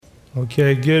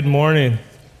Okay, good morning.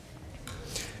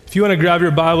 If you want to grab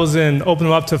your Bibles and open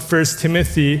them up to 1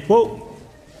 Timothy. Whoa.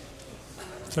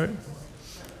 Sorry.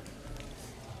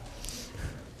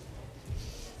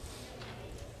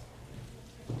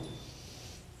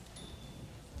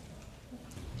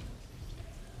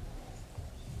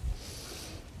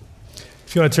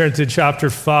 If you want to turn to chapter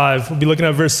 5, we'll be looking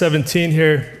at verse 17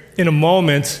 here in a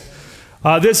moment.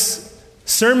 This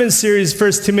sermon series,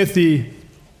 1 Timothy,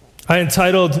 I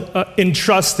entitled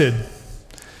Entrusted.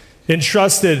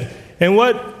 Entrusted. And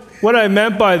what I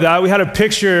meant by that, we had a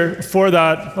picture for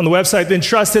that on the website,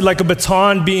 entrusted like a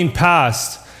baton being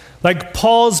passed. Like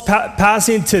Paul's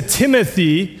passing to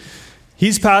Timothy,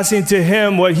 he's passing to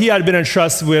him what he had been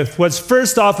entrusted with. What's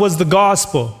first off was the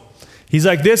gospel. He's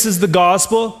like, this is the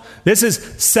gospel. This is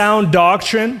sound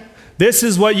doctrine. This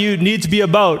is what you need to be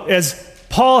about. As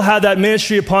Paul had that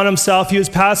ministry upon himself, he was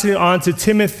passing it on to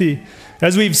Timothy.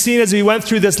 As we've seen as we went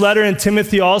through this letter in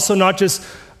Timothy, also not just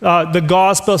the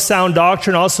gospel, sound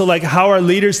doctrine, also like how are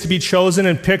leaders to be chosen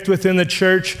and picked within the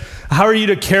church? How are you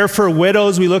to care for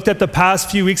widows? We looked at the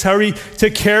past few weeks. How are we to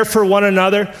care for one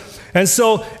another? And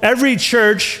so every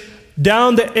church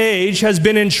down the age has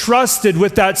been entrusted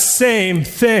with that same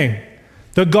thing,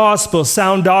 the gospel,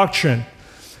 sound doctrine.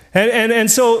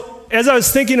 And so as I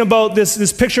was thinking about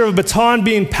this picture of a baton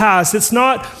being passed, it's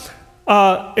not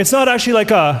actually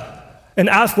like an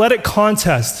athletic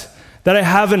contest that I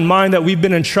have in mind that we've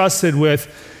been entrusted with.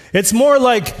 It's more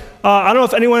like, I don't know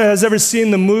if anyone has ever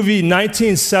seen the movie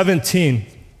 1917.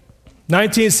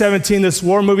 1917, this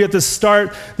war movie. At the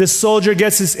start, this soldier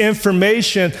gets this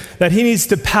information that he needs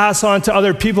to pass on to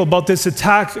other people about this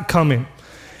attack coming.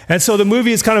 And so the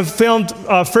movie is kind of filmed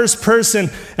first person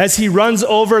as he runs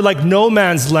over like no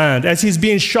man's land, as he's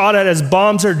being shot at, as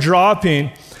bombs are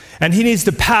dropping, and he needs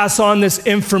to pass on this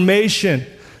information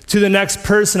to the next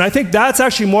person. I think that's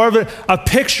actually more of a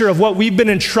picture of what we've been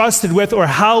entrusted with or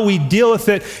how we deal with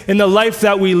it in the life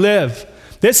that we live.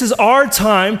 This is our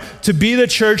time to be the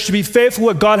church, to be faithful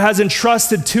what God has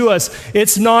entrusted to us.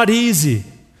 It's not easy.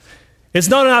 It's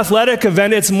not an athletic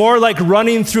event. It's more like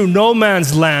running through no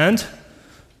man's land.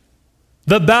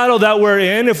 The battle that we're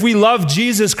in, if we love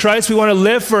Jesus Christ, we want to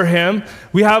live for him.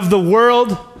 We have the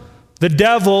world, the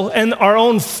devil, and our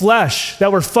own flesh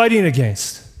that we're fighting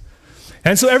against.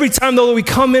 And so every time though we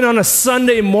come in on a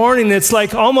Sunday morning, it's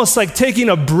like almost like taking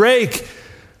a break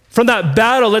from that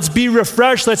battle. Let's be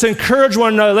refreshed. Let's encourage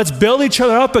one another. Let's build each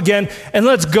other up again, and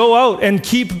let's go out and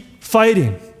keep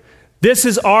fighting. This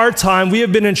is our time. We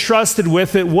have been entrusted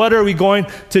with it. What are we going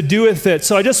to do with it?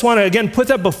 So I just want to, again, put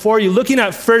that before you. Looking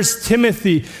at 1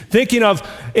 Timothy, thinking of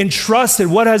entrusted,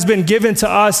 what has been given to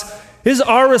us. This is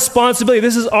our responsibility.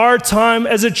 This is our time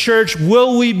as a church.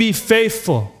 Will we be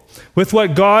faithful with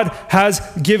what God has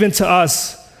given to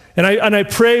us? And I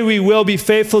pray we will be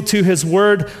faithful to his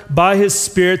word by his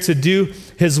Spirit to do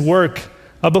his work.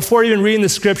 Before even reading the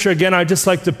scripture again, I'd just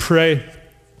like to pray.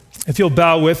 If you'll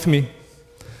bow with me.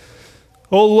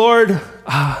 Oh Lord,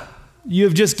 you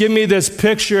have just given me this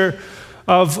picture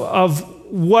of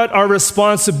what our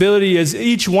responsibility is,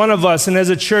 each one of us, and as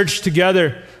a church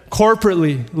together,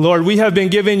 corporately. Lord, we have been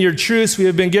given your truths, we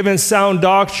have been given sound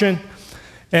doctrine,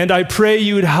 and I pray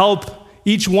you would help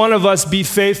each one of us be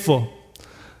faithful.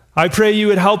 I pray you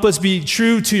would help us be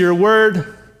true to your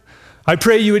word. I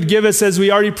pray you would give us, as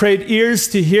we already prayed, ears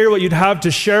to hear what you'd have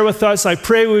to share with us. I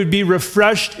pray we would be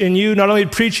refreshed in you, not only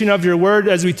preaching of your word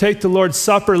as we take the Lord's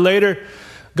Supper later.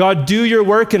 God, do your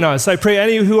work in us. I pray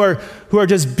any who are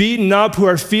just beaten up, who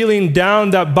are feeling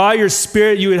down, that by your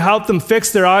Spirit you would help them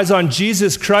fix their eyes on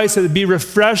Jesus Christ, that would be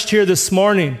refreshed here this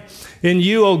morning in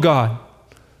you, oh God.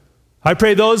 I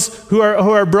pray those who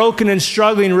are broken and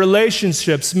struggling,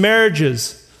 relationships,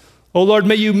 marriages, oh Lord,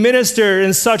 may you minister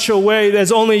in such a way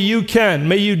as only you can.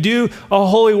 May you do a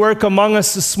holy work among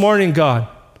us this morning, God.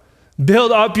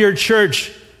 Build up your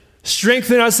church.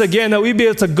 Strengthen us again that we be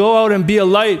able to go out and be a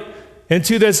light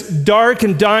into this dark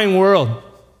and dying world.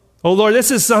 Oh Lord,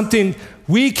 this is something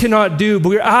we cannot do, but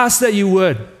we ask that you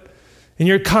would. In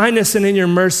your kindness and in your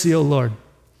mercy, oh Lord.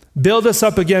 Build us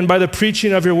up again by the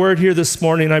preaching of your word here this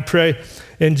morning, I pray.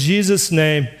 In Jesus'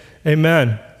 name,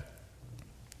 amen.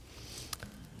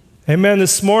 Amen.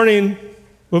 This morning,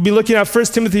 we'll be looking at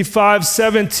 1 Timothy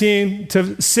 5:17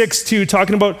 to 6:2,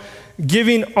 talking about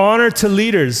giving honor to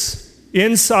leaders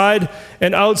inside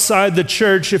and outside the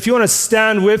church. If you want to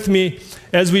stand with me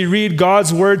as we read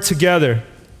God's word together.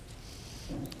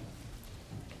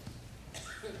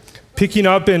 Picking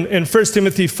up in 1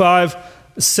 Timothy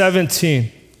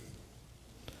 5:17.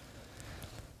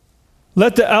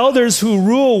 Let the elders who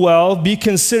rule well be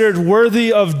considered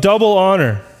worthy of double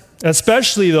honor,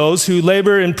 especially those who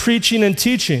labor in preaching and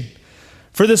teaching.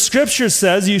 For the scripture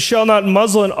says, you shall not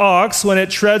muzzle an ox when it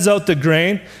treads out the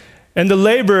grain, and the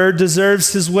laborer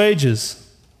deserves his wages.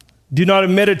 Do not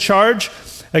admit a charge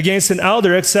against an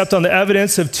elder except on the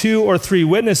evidence of 2 or 3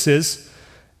 witnesses.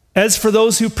 As for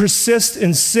those who persist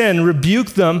in sin,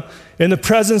 rebuke them in the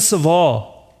presence of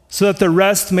all, so that the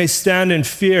rest may stand in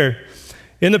fear.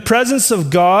 In the presence of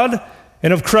God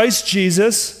and of Christ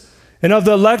Jesus and of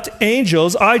the elect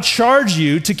angels, I charge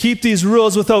you to keep these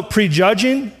rules without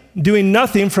prejudging, doing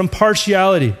nothing from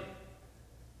partiality.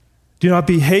 Do not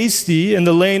be hasty in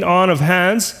the laying on of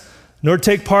hands, nor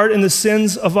take part in the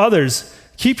sins of others.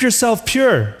 Keep yourself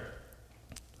pure.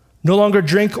 No longer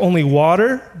drink only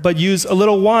water, but use a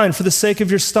little wine for the sake of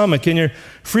your stomach and your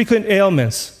frequent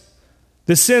ailments.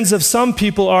 The sins of some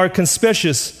people are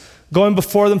conspicuous, going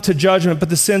before them to judgment, but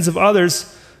the sins of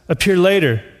others appear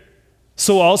later.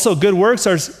 So also good works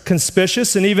are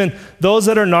conspicuous, and even those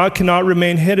that are not cannot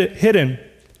remain hidden.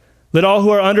 Let all who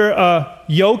are under a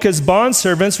yoke as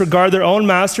bondservants regard their own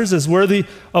masters as worthy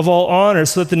of all honor,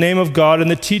 so that the name of God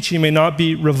and the teaching may not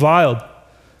be reviled.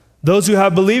 Those who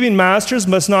have believing masters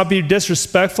must not be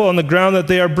disrespectful on the ground that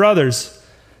they are brothers.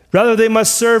 Rather, they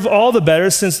must serve all the better,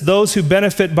 since those who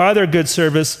benefit by their good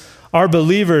service are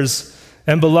believers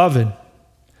and beloved.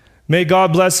 May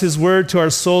God bless his word to our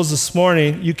souls this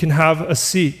morning. You can have a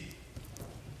seat.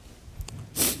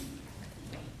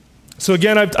 So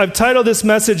again, I've titled this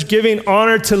message, Giving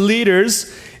Honor to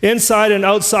Leaders Inside and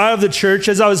Outside of the Church.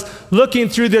 As I was looking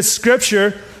through this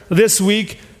scripture this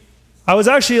week,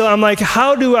 I'm like,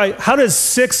 how does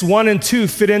 6, 1, and 2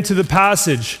 fit into the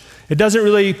passage?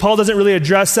 Paul doesn't really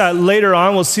address that later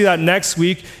on. We'll see that next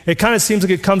week. It kind of seems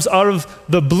like it comes out of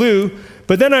the blue.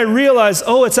 But then I realized,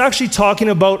 it's actually talking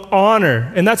about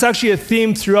honor. And that's actually a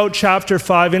theme throughout chapter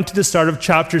 5 into the start of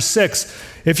chapter 6.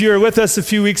 If you were with us a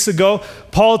few weeks ago,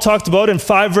 Paul talked about in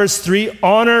 5 verse 3,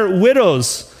 honor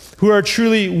widows who are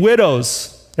truly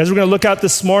widows. As we're going to look at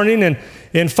this morning, and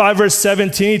in 5 verse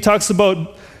 17, he talks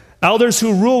about elders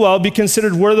who rule well be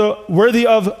considered worthy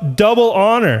of double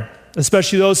honor,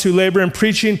 especially those who labor in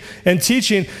preaching and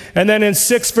teaching. And then in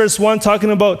 6 verse 1,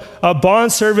 talking about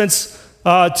bondservants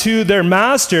to their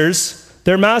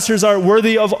masters are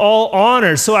worthy of all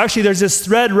honor. So actually there's this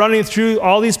thread running through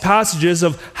all these passages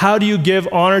of how do you give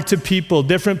honor to people,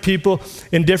 different people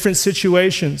in different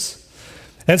situations.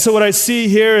 And so what I see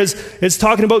here is it's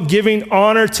talking about giving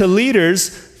honor to leaders.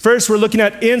 First, we're looking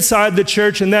at inside the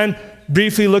church, and then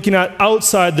briefly looking at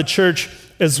outside the church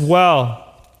as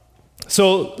well.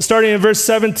 So starting in verse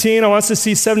 17, I want us to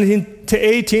see 17 to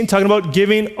 18, talking about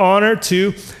giving honor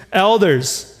to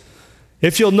elders.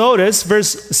 If you'll notice,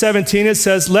 verse 17, it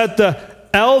says, let the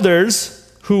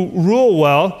elders who rule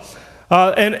well,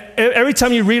 and every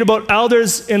time you read about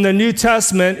elders in the New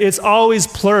Testament, it's always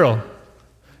plural.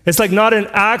 It's like not an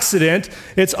accident,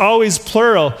 it's always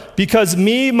plural, because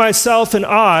me, myself, and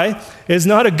I is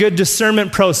not a good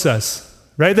discernment process,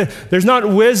 right? There's not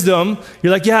wisdom.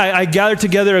 You're like, yeah, I gathered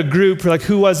together a group. You're like,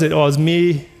 who was it? Oh, it was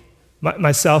me,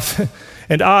 myself,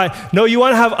 and I. No, you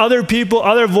want to have other people,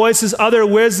 other voices, other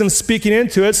wisdom speaking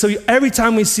into it. So every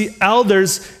time we see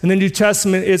elders in the New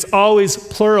Testament, it's always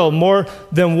plural, more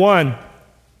than one.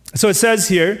 So it says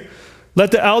here,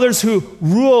 let the elders who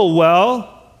rule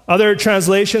well, other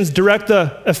translations, direct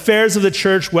the affairs of the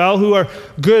church well, who are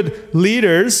good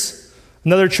leaders,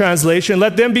 another translation,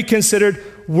 let them be considered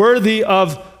worthy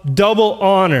of double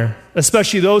honor,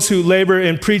 especially those who labor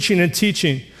in preaching and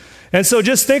teaching. And so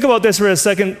just think about this for a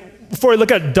second. Before we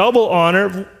look at double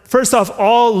honor, first off,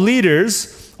 all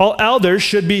leaders, all elders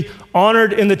should be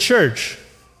honored in the church.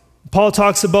 Paul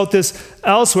talks about this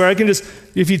elsewhere.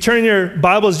 If you turn your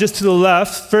Bibles just to the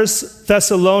left, 1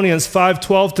 Thessalonians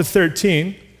 5:12 to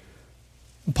 13,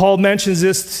 Paul mentions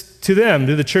this to them,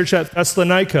 to the church at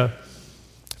Thessalonica.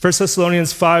 1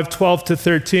 Thessalonians 5:12 to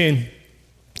 13.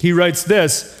 He writes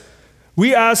this,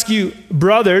 we ask you,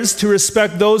 brothers, to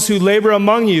respect those who labor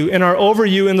among you and are over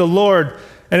you in the Lord,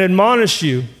 and admonish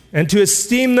you, and to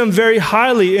esteem them very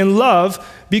highly in love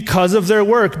because of their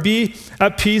work. Be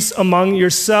at peace among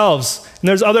yourselves. And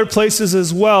there's other places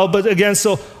as well, but again,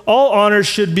 so all elders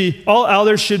should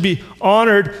be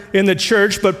honored in the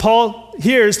church, but Paul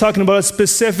here is talking about a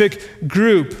specific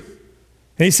group.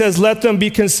 And he says, let them be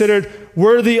considered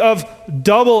worthy of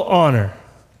double honor.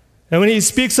 And when he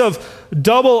speaks of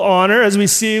double honor, as we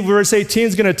see verse 18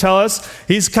 is going to tell us,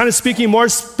 he's kind of speaking more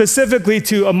specifically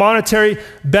to a monetary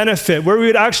benefit, where we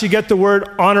would actually get the word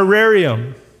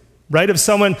honorarium, right? Of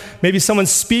someone, maybe someone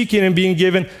speaking and being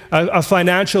given a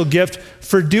financial gift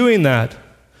for doing that.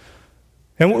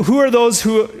 And who are those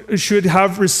who should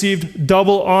have received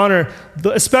double honor?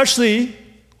 Especially,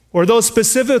 or those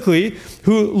specifically,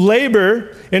 who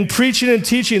labor in preaching and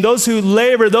teaching, those who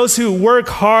labor, those who work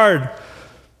hard.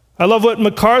 I love what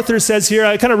MacArthur says here.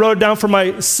 I kind of wrote it down for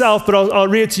myself, but I'll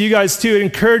read it to you guys too. It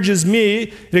encourages me,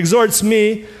 it exhorts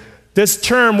me. This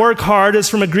term, work hard, is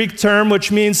from a Greek term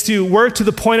which means to work to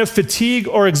the point of fatigue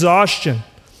or exhaustion.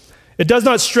 It does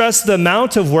not stress the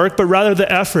amount of work, but rather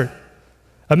the effort.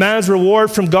 A man's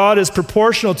reward from God is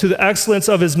proportional to the excellence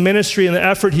of his ministry and the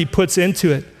effort he puts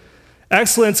into it.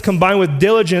 Excellence combined with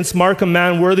diligence mark a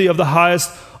man worthy of the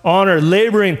highest honor.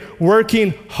 Laboring,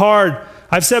 working hard.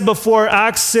 I've said before,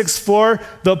 Acts 6:4,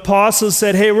 the apostles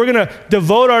said, hey, we're going to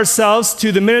devote ourselves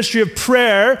to the ministry of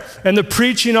prayer and the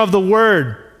preaching of the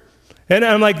word. And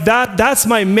I'm like, that's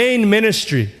my main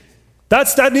ministry.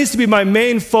 That needs to be my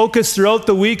main focus throughout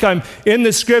the week. I'm in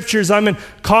the scriptures, I'm in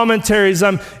commentaries,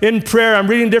 I'm in prayer, I'm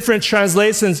reading different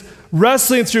translations,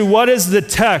 wrestling through what is the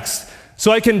text,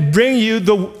 so I can bring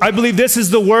you I believe this is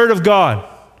the word of God.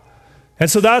 And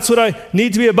so that's what I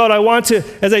need to be about. I want to,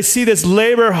 as I see this,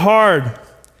 labor hard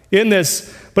in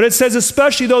this. But it says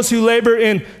especially those who labor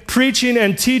in preaching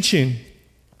and teaching.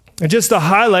 And just to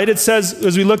highlight, it says,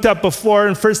 as we looked at before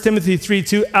in 1 Timothy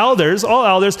 3:2, elders, all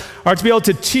elders, are to be able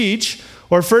to teach,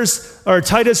 or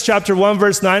Titus chapter 1,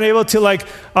 verse 9, able to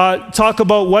talk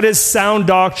about what is sound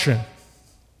doctrine.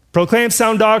 Proclaim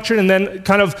sound doctrine and then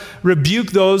kind of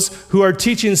rebuke those who are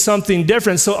teaching something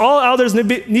different. So all elders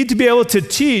need to be able to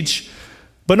teach,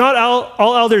 but not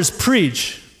all elders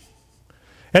preach.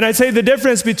 And I'd say the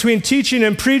difference between teaching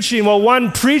and preaching, well,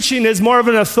 one, preaching is more of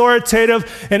an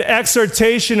authoritative and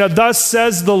exhortation, a thus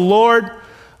says the Lord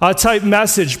type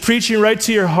message, preaching right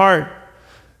to your heart.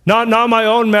 Not my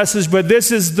own message, but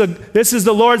this is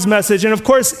the Lord's message. And of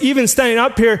course, even standing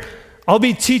up here, I'll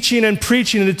be teaching and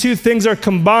preaching, and the two things are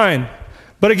combined.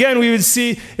 But again, we would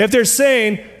see if they're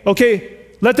saying, okay,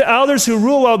 let the elders who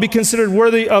rule well be considered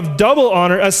worthy of double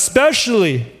honor,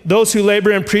 especially those who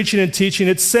labor in preaching and teaching.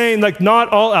 It's saying not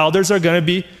all elders are going to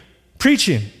be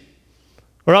preaching.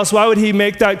 Or else why would he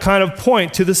make that kind of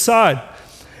point to the side?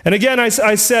 And again, I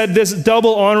said this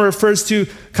double honor refers to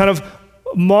kind of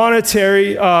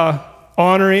monetary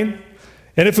honoring.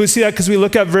 And if we see that, because we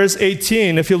look at verse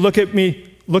 18, if you look at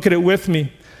it with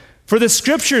me. For the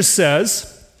scripture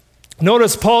says,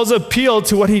 notice Paul's appeal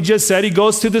to what he just said. He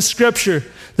goes to the scripture.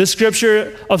 The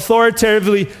scripture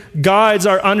authoritatively guides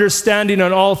our understanding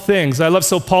on all things.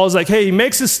 So Paul's like, hey, he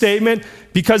makes a statement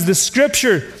because the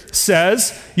scripture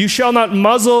says, you shall not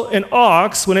muzzle an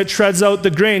ox when it treads out the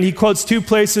grain. He quotes two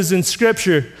places in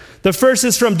scripture. The first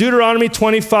is from Deuteronomy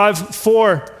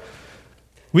 25:4.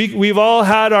 We've all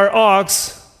had our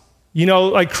ox,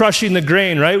 crushing the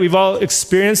grain, right? We've all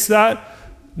experienced that.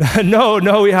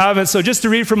 No, we haven't. So just to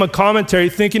read from a commentary,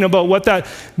 thinking about what that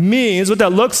means, what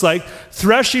that looks like,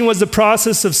 threshing was the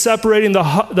process of separating the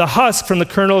husk from the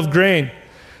kernel of grain.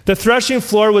 The threshing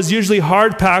floor was usually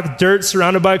hard-packed dirt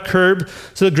surrounded by a curb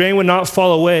so the grain would not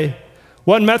fall away.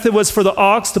 One method was for the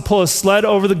ox to pull a sled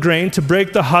over the grain to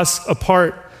break the husk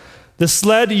apart. The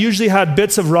sled usually had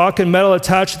bits of rock and metal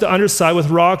attached to the underside with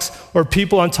rocks or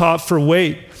people on top for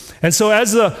weight. And so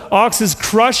as the ox is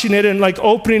crushing it and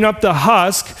opening up the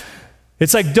husk,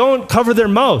 it's don't cover their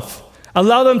mouth.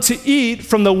 Allow them to eat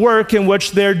from the work in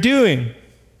which they're doing,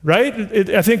 right?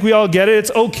 I think we all get it.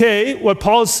 It's okay, what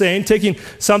Paul's saying, taking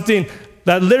something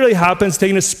that literally happens,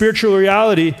 taking a spiritual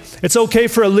reality. It's okay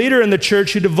for a leader in the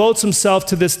church who devotes himself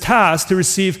to this task to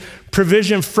receive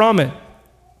provision from it.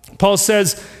 Paul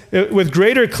says with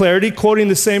greater clarity, quoting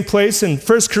the same place in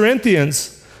 1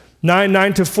 Corinthians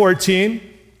 9:9-14,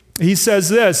 he says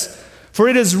this, for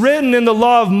it is written in the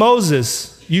law of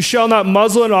Moses, you shall not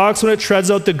muzzle an ox when it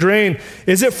treads out the grain.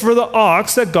 Is it for the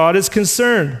ox that God is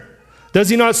concerned? Does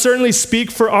he not certainly speak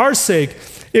for our sake?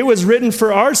 It was written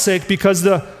for our sake because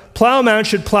the plowman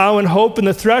should plow in hope and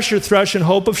the thresher thresh in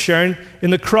hope of sharing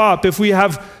in the crop. If we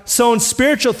have sown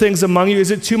spiritual things among you, is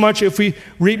it too much if we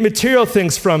reap material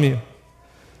things from you?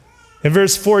 In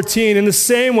verse 14, in the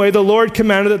same way, the Lord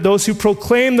commanded that those who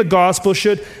proclaim the gospel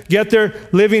should get their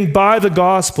living by the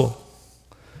gospel.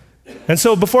 And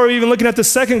so before even looking at the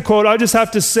second quote, I just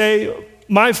have to say,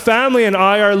 my family and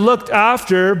I are looked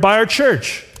after by our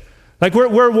church.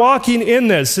 We're walking in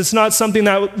this. It's not something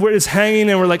that is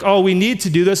hanging and we're like, oh, we need to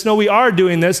do this. No, we are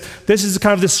doing this. This is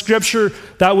kind of the scripture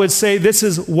that would say this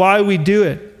is why we do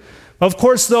it. Of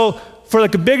course, though, for a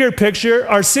bigger picture,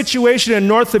 our situation in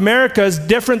North America is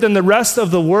different than the rest of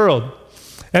the world.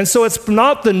 And so it's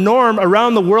not the norm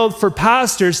around the world for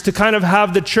pastors to kind of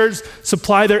have the church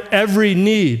supply their every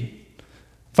need.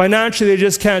 Financially, they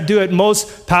just can't do it.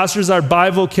 Most pastors are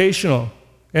bivocational.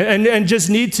 and just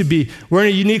need to be. We're in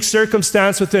a unique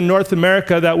circumstance within North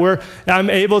America that I'm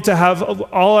able to have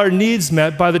all our needs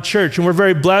met by the church, and we're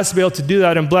very blessed to be able to do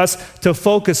that and blessed to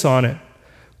focus on it.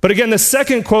 But again, the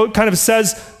second quote kind of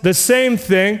says the same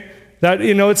thing, that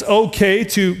it's okay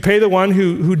to pay the one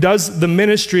who does the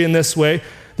ministry in this way.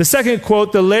 The second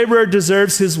quote, the laborer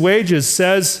deserves his wages,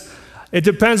 says, it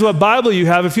depends what Bible you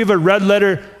have. If you have a red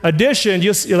letter edition,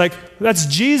 you're like, that's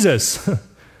Jesus.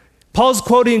 Paul's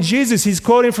quoting Jesus. He's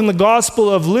quoting from the Gospel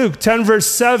of Luke 10, verse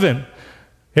 7.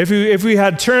 If we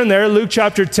had turned there, Luke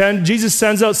chapter 10, Jesus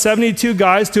sends out 72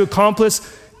 guys to accomplish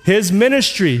his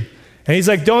ministry. And he's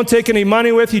like, don't take any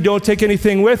money with you. Don't take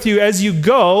anything with you. As you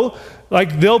go,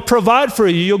 they'll provide for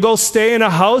you. You'll go stay in a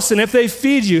house, and if they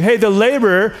feed you, hey, the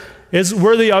laborer is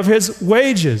worthy of his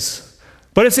wages.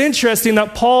 But it's interesting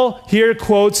that Paul here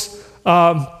quotes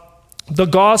the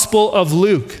Gospel of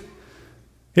Luke.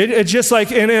 It's just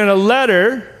like in a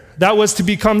letter that was to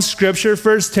become scripture,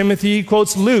 1 Timothy, he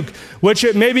quotes Luke, which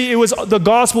the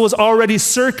gospel was already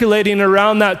circulating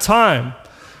around that time.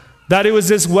 That it was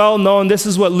this well-known, this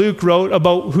is what Luke wrote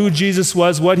about who Jesus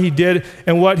was, what he did,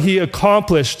 and what he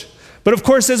accomplished. But of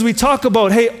course, as we talk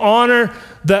about, hey, honor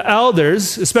the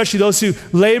elders, especially those who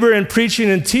labor in preaching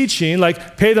and teaching,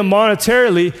 pay them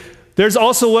monetarily, there's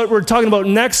also what we're talking about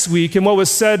next week and what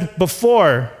was said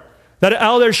before. That an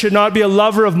elder should not be a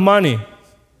lover of money.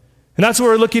 And that's what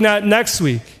we're looking at next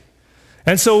week.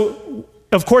 And so,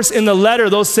 of course, in the letter,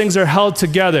 those things are held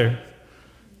together.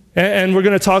 And we're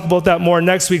going to talk about that more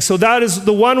next week. So that is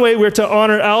the one way we're to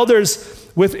honor elders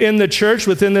within the church,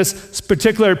 within this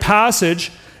particular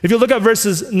passage. If you look at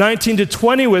verses 19 to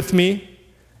 20 with me,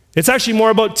 it's actually more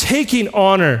about taking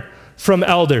honor from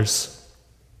elders.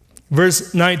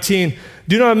 Verse 19,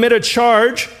 do not admit a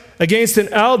charge against an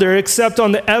elder except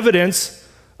on the evidence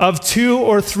of 2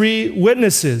 or 3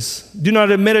 witnesses. Do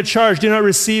not admit a charge. Do not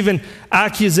receive an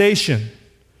accusation.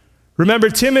 Remember,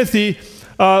 Timothy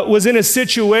was in a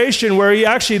situation where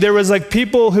there was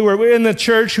people who were in the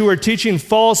church who were teaching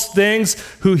false things,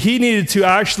 who he needed to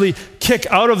actually kick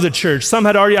out of the church. Some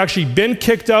had already actually been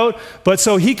kicked out, but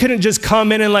so he couldn't just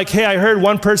come in and hey, I heard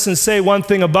one person say one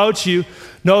thing about you.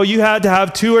 No, you had to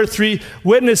have 2 or 3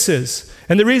 witnesses.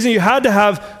 And the reason you had to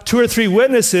have 2 or 3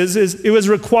 witnesses is it was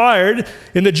required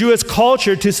in the Jewish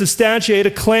culture to substantiate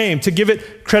a claim, to give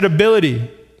it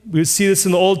credibility. We see this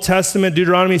in the Old Testament,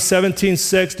 Deuteronomy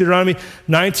 17:6, Deuteronomy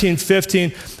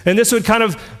 19:15. And this would kind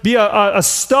of be a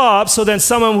stop, so then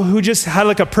someone who just had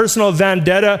a personal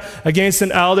vendetta against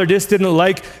an elder, just didn't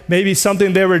like maybe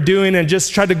something they were doing and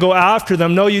just tried to go after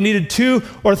them. No, you needed 2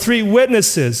 or 3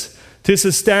 witnesses to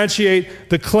substantiate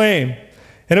the claim.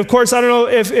 And of course, I don't know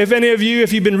if any of you,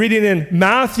 if you've been reading in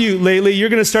Matthew lately, you're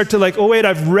going to start to oh wait,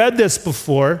 I've read this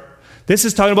before. This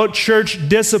is talking about church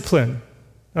discipline.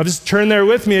 Now just turn there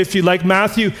with me if you like.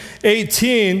 Matthew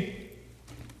 18.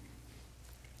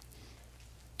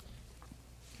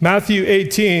 Matthew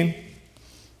 18,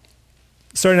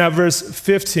 starting at verse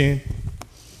 15.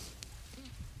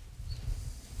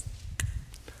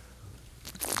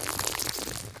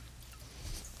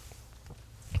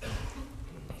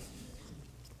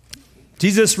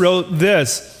 Jesus wrote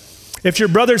this, if your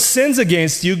brother sins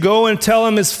against you, go and tell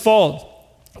him his fault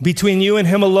between you and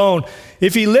him alone.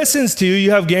 If he listens to you,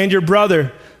 you have gained your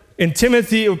brother. In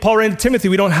Timothy, Paul wrote to Timothy,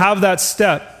 we don't have that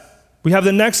step. We have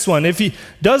the next one. If he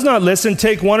does not listen,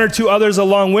 take 1 or 2 others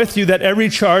along with you, that every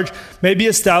charge may be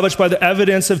established by the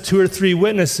evidence of 2 or 3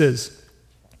 witnesses.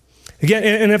 Again,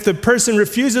 and if the person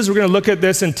refuses, we're going to look at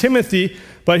this in Timothy,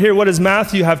 but here, what does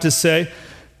Matthew have to say?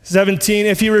 17,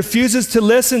 if he refuses to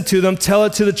listen to them, tell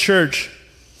it to the church.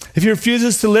 If he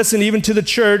refuses to listen even to the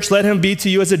church, let him be to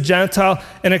you as a Gentile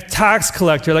and a tax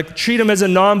collector. Treat him as a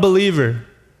non-believer.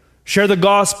 Share the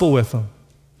gospel with him.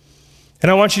 And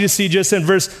I want you to see just in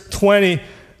verse 20,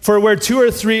 for where 2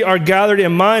 or 3 are gathered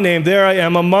in my name, there I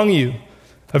am among you.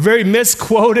 A very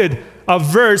misquoted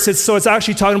verse. It's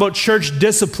actually talking about church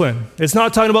discipline. It's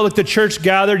not talking about the church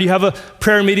gathered. You have a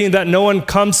prayer meeting that no one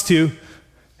comes to.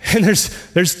 And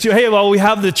there's 2, hey, well, we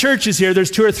have the churches here,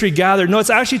 there's 2 or 3 gathered. No, it's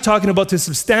actually talking about to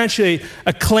substantiate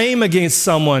a claim against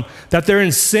someone that they're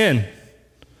in sin.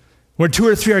 Where 2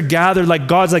 or 3 are gathered,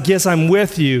 God's yes, I'm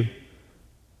with you.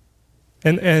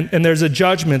 And there's a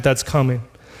judgment that's coming.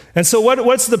 And so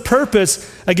what's the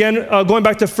purpose? Again, going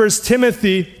back to 1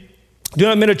 Timothy, do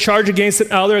not admit a charge against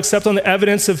an elder except on the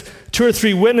evidence of 2 or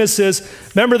 3 witnesses.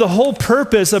 Remember, the whole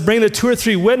purpose of bringing the 2 or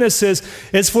 3 witnesses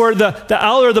is for the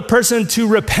elder, the person, to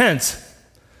repent.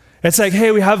 It's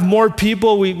hey, we have more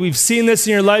people. We've seen this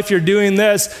in your life. You're doing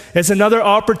this. It's another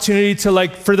opportunity to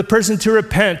for the person to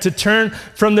repent, to turn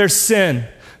from their sin,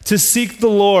 to seek the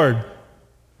Lord.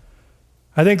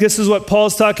 I think this is what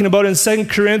Paul's talking about in 2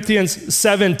 Corinthians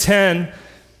 7:10.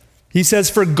 He says,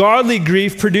 for godly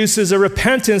grief produces a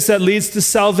repentance that leads to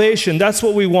salvation. That's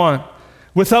what we want,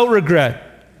 without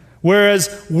regret.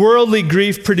 Whereas worldly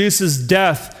grief produces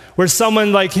death, where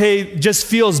someone just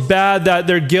feels bad that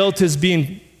their guilt is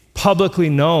being publicly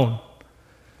known.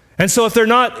 And so if they're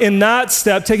not in that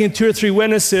step, taking 2 or 3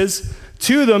 witnesses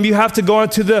to them, you have to go on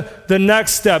to the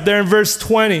next step. There in verse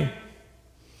 20.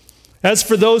 As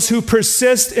for those who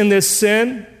persist in this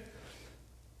sin,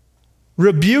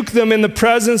 rebuke them in the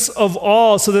presence of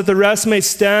all so that the rest may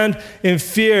stand in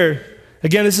fear.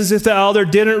 Again, this is if the elder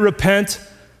didn't repent,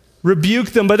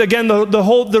 rebuke them. But again,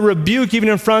 the rebuke, even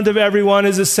in front of everyone,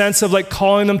 is a sense of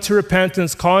calling them to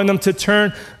repentance, calling them to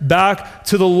turn back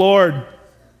to the Lord.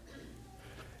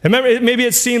 And maybe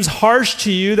it seems harsh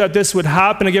to you that this would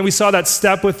happen. Again, we saw that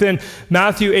step within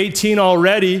Matthew 18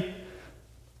 already.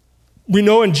 We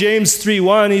know in James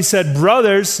 3:1, he said,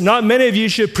 brothers, not many of you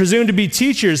should presume to be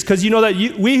teachers, because you know that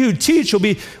we who teach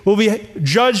will be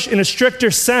judged in a stricter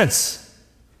sense.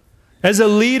 As a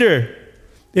leader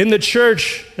in the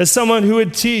church, as someone who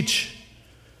would teach,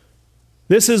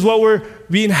 this is what we're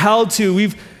being held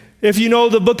to. If you know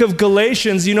the book of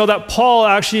Galatians, you know that Paul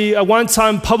actually at one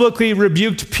time publicly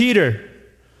rebuked Peter.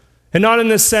 And not in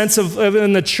the sense of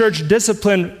in the church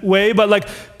discipline way, but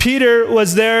Peter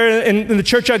was there in the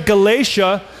church at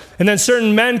Galatia, and then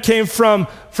certain men came from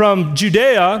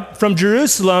Judea, from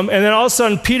Jerusalem, and then all of a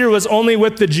sudden Peter was only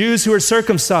with the Jews who were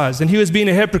circumcised, and he was being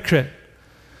a hypocrite.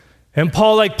 And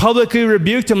Paul publicly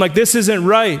rebuked him, this isn't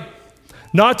right.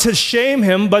 Not to shame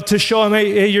him, but to show him,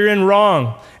 hey, you're in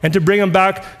wrong, and to bring him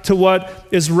back to what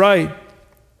is right.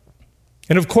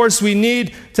 And of course, we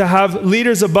need to have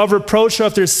leaders above reproach. So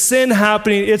if there's sin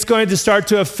happening, it's going to start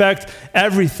to affect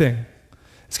everything.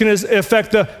 It's going to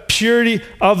affect the purity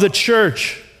of the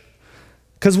church.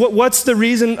 Because what's the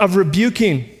reason of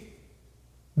rebuking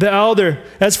the elder?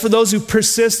 As for those who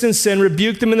persist in sin,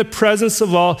 rebuke them in the presence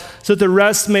of all, so that the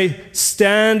rest may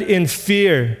stand in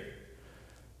fear.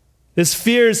 This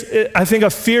fear is, I think, a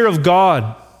fear of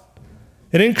God.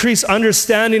 An increased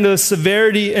understanding of the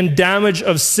severity and damage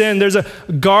of sin. There's a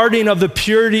guarding of the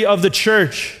purity of the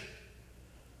church.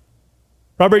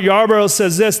 Robert Yarborough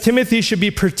says this, Timothy should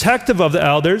be protective of the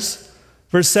elders.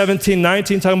 Verse 17,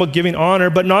 19, talking about giving honor,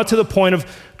 but not to the point of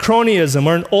cronyism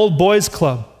or an old boys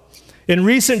club. In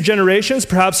recent generations,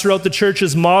 perhaps throughout the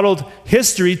church's modeled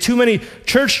history, too many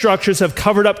church structures have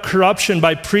covered up corruption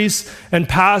by priests and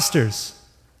pastors.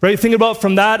 Right? Think about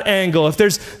from that angle. If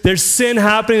there's sin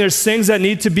happening, there's things that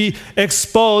need to be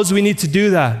exposed, we need to do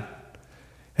that.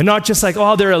 And not just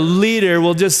they're a leader,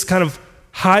 we'll just kind of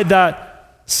hide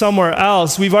that somewhere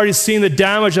else. We've already seen the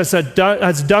damage that's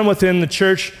done within the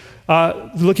church,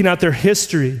 looking at their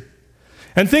history.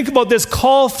 And think about this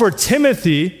call for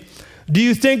Timothy. Do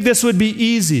you think this would be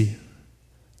easy?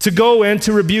 To go in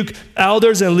to rebuke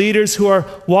elders and leaders who are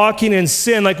walking in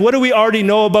sin? What do we already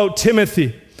know about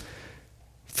Timothy?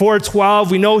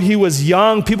 4:12, we know he was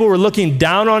young. People were looking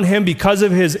down on him because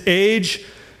of his age.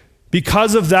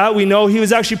 Because of that, we know he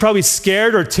was actually probably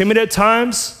scared or timid at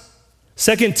times.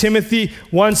 2 Timothy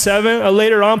 1:7,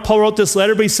 later on, Paul wrote this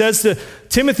letter, but he says to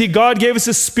Timothy, God gave us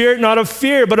a spirit not of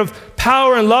fear, but of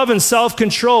power and love and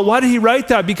self-control. Why did he write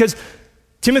that? Because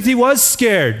Timothy was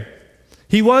scared.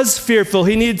 He was fearful.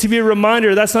 He needed to be a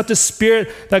reminder that's not the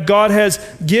spirit that God has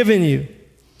given you.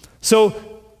 So,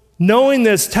 knowing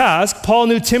this task, Paul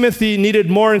knew Timothy needed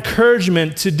more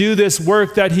encouragement to do this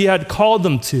work that he had called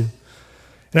them to.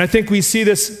 And I think we see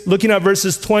this looking at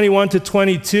verses 21 to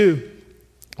 22.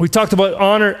 We talked about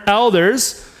honor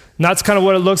elders, and that's kind of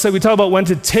what it looks like. We talk about when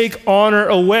to take honor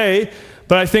away,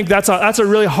 but I think that's a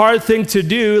really hard thing to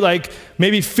do.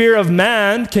 Maybe fear of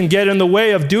man can get in the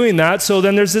way of doing that. So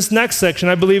then there's this next section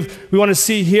I believe we want to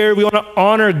see here. We want to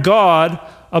honor God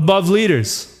above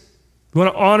leaders. We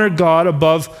want to honor God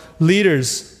above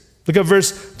leaders. Look at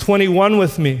verse 21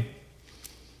 with me.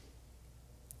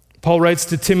 Paul writes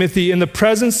to Timothy, in the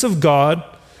presence of God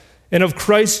and of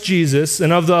Christ Jesus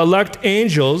and of the elect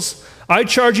angels, I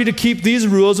charge you to keep these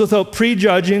rules without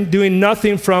prejudging, doing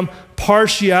nothing from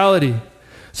partiality.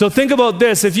 So think about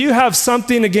this. If you have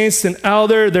something against an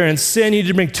elder, they're in sin, you need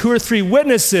to bring 2 or 3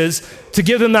 witnesses to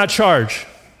give them that charge,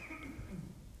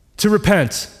 to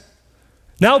repent.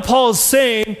 Now Paul is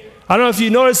saying, I don't know if you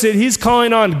notice it, he's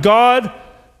calling on God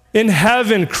in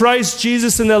heaven, Christ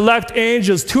Jesus and the elect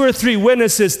angels, 2 or 3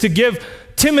 witnesses to give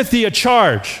Timothy a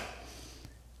charge.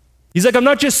 He's like, I'm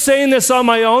not just saying this on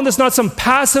my own. That's not some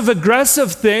passive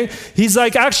aggressive thing. He's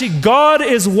like, actually, God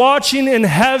is watching in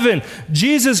heaven.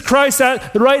 Jesus Christ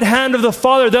at the right hand of the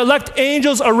Father. The elect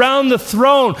angels around the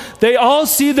throne. They all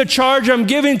see the charge I'm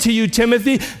giving to you,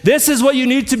 Timothy. This is what you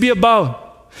need to be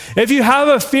about. If you have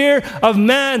a fear of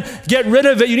man, get rid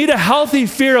of it. You need a healthy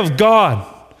fear of God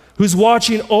who's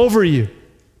watching over you.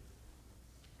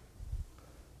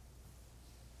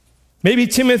 Maybe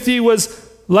Timothy was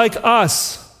like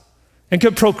us and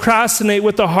could procrastinate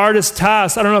with the hardest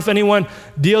tasks. I don't know if anyone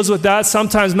deals with that.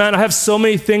 Sometimes, man, I have so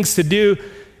many things to do.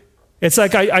 It's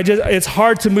like it's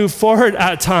hard to move forward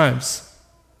at times.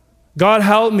 God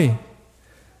help me.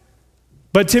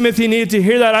 But Timothy needed to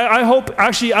hear that. I hope,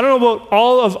 actually, I don't know about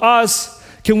all of us,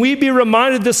 can we be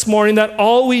reminded this morning that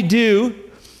all we do,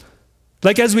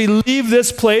 like as we leave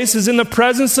this place, is in the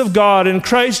presence of God and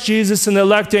Christ Jesus and the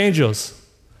elect angels.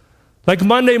 Like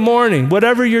Monday morning,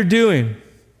 whatever you're doing,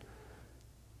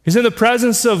 He's in the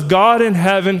presence of God in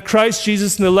heaven, Christ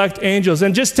Jesus and the elect angels.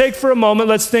 And just take for a moment,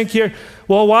 let's think here,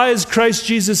 well, why is Christ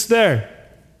Jesus there?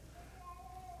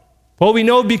 Well, we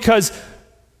know because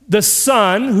the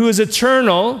Son, who is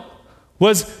eternal,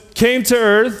 came to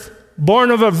earth, born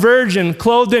of a virgin,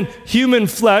 clothed in human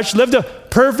flesh, lived a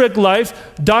perfect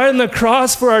life, died on the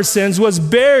cross for our sins, was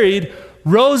buried,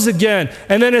 rose again,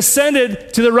 and then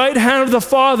ascended to the right hand of the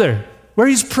Father, where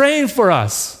He's praying for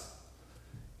us,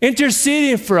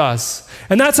 interceding for us.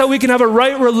 And that's how we can have a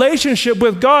right relationship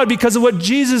with God, because of what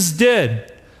Jesus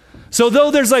did. So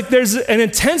though there's an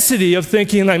intensity of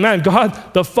thinking like, man,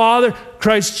 God, the Father,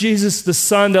 Christ Jesus, the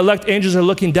Son, the elect angels are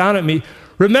looking down at me.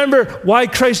 Remember why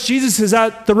Christ Jesus is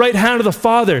at the right hand of the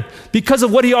Father, because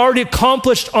of what He already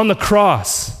accomplished on the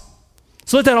cross.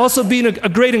 So let that also be a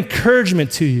great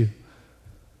encouragement to you.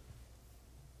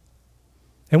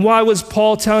 And why was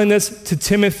Paul telling this to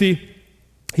Timothy?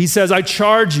 He says, I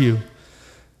charge you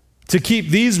to keep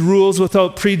these rules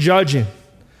without prejudging,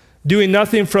 doing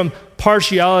nothing from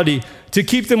partiality, to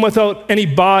keep them without any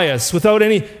bias, without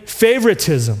any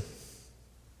favoritism.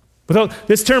 Without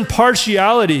this term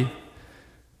partiality,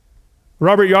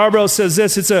 Robert Yarbrough says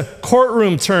this, it's a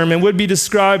courtroom term and would be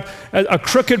described as a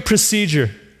crooked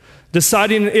procedure,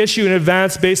 deciding an issue in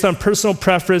advance based on personal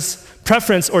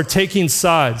preference or taking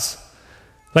sides.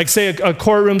 Like say a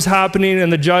courtroom's happening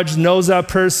and the judge knows that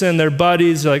person, they're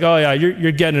buddies, they're like, oh yeah,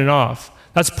 you're getting it off.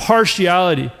 That's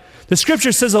partiality. The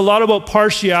scripture says a lot about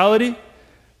partiality.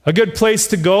 A good place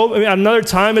to go, another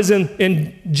time is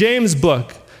in James'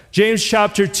 book, James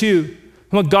chapter 2.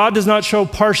 Well, God does not show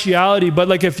partiality, but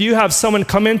like if you have someone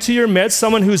come into your midst,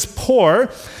 someone who's poor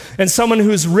and someone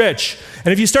who's rich,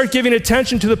 and if you start giving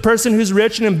attention to the person who's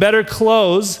rich and in better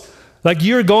clothes, like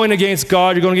you're going against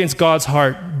God, you're going against God's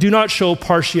heart. Do not show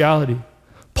partiality.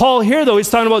 Paul here, though, he's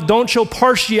talking about don't show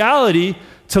partiality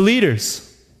to leaders.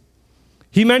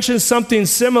 He mentions something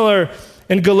similar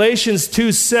in Galatians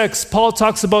 2:6. Paul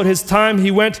talks about his time.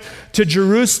 He went to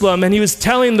Jerusalem and he was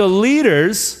telling the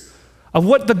leaders of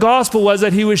what the gospel was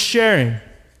that he was sharing.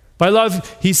 By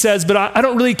love, he says, but I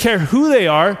don't really care who they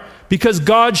are, because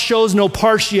God shows no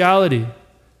partiality.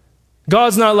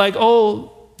 God's not like,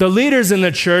 oh, the leaders in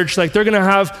the church, like I'm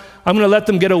going to let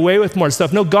them get away with more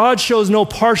stuff. No, God shows no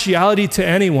partiality to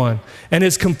anyone and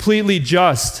is completely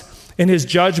just in His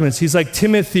judgments. He's like,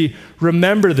 Timothy,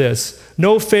 remember this.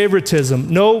 No favoritism,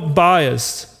 no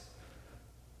bias.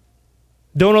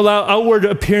 Don't allow outward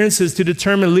appearances to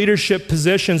determine leadership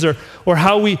positions or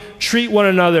how we treat one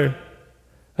another.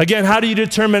 Again, how do you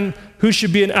determine who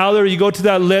should be an elder? You go to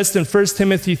that list in 1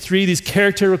 Timothy 3, these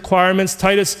character requirements,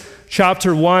 Titus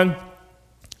chapter 1.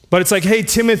 But it's like, hey,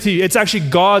 Timothy, it's actually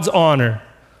God's honor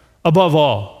above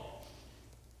all.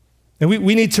 And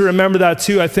we need to remember that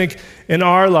too, I think, in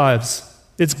our lives.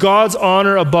 It's God's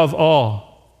honor above all.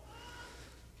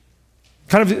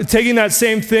 Kind of taking that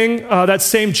same thing, that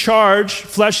same charge,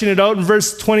 fleshing it out in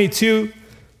verse 22,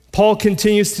 Paul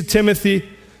continues to Timothy,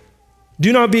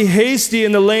 do not be hasty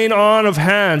in the laying on of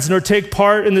hands, nor take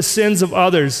part in the sins of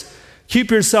others.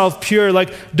 Keep yourself pure.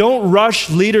 Like, don't rush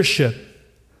leadership.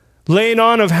 Laying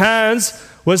on of hands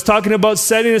was talking about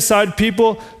setting aside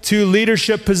people to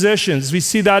leadership positions. We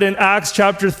see that in Acts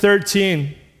chapter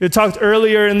 13. It talked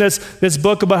earlier in this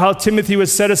book about how Timothy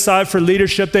was set aside for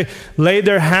leadership. They laid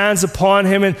their hands upon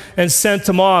him and sent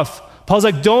him off. Paul's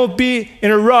like, don't be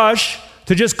in a rush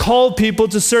to just call people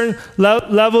to certain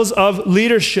levels of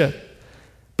leadership.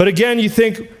 But again, you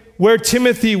think where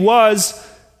Timothy was,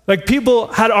 like people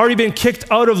had already been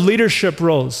kicked out of leadership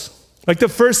roles. Like the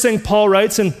first thing Paul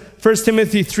writes in 1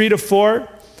 Timothy 3-4,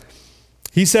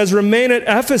 he says, remain at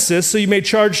Ephesus so you may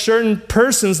charge certain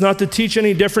persons not to teach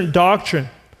any different doctrine.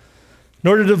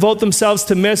 nor to devote themselves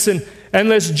to myths and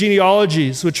endless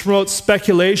genealogies, which promote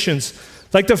speculations.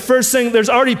 Like the first thing, there's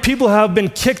already people who have been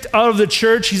kicked out of the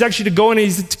church. He's actually to go and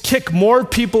he's to kick more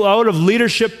people out of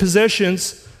leadership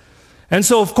positions. And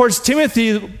so, of course,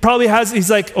 Timothy probably he's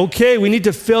like, okay, we need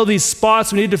to fill these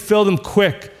spots. We need to fill them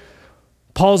quick.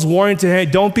 Paul's warning to him, hey,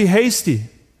 don't be hasty.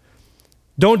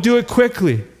 Don't do it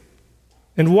quickly.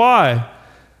 And why?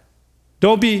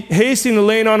 Don't be hasty in the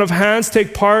laying on of hands,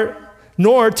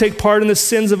 nor take part in the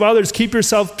sins of others. Keep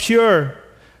yourself pure.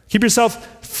 Keep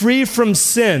yourself free from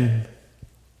sin.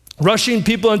 Rushing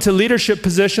people into leadership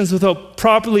positions without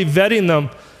properly vetting them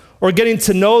or getting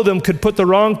to know them could put the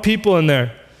wrong people in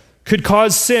there, could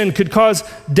cause sin, could cause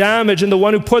damage, and the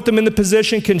one who put them in the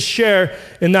position can share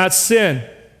in that sin.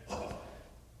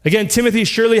 Again, Timothy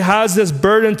surely has this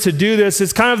burden to do this.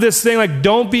 It's kind of this thing like,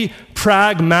 don't be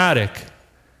pragmatic.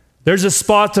 There's a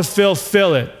spot to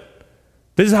fill it.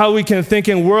 This is how we can think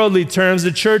in worldly terms.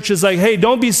 The church is like, hey,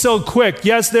 don't be so quick.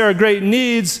 Yes, there are great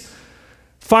needs.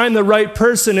 Find the right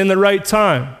person in the right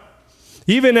time.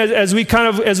 Even as we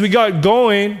got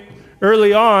going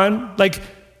early on, like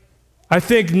I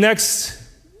think next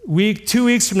week, 2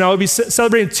 weeks from now, we'll be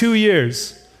celebrating 2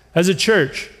 years as a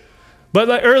church. But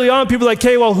like early on, people are like,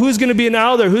 hey, well, who's going to be an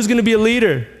elder? Who's going to be a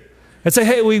leader? And say,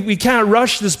 hey, we can't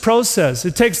rush this process.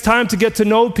 It takes time to get to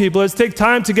know people. It takes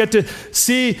time to get to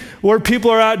see where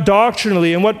people are at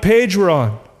doctrinally and what page we're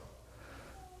on.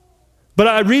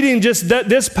 But reading just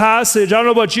this passage, I don't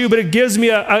know about you, but it gives me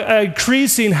an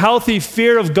increasing healthy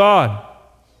fear of God.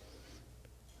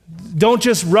 Don't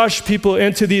just rush people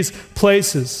into these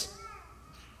places.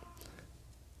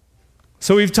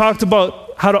 So we've talked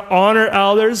about how to honor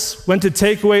elders, when to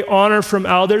take away honor from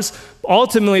elders.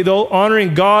 Ultimately, though,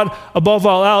 honoring God above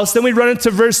all else. Then we run into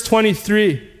verse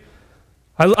 23.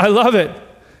 I love it.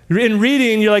 In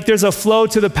reading, you're like, there's a flow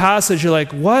to the passage. You're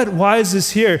like, what? Why is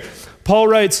this here? Paul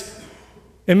writes,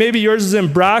 and maybe yours is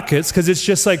in brackets because it's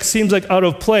just like, seems like out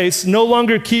of place. No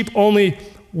longer drink only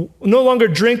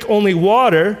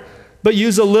water, but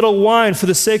use a little wine for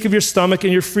the sake of your stomach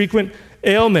and your frequent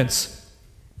ailments.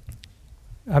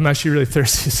 I'm actually really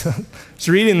thirsty, so just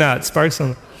reading that sparks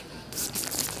something.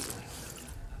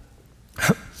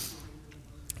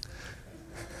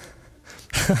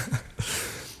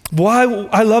 Why?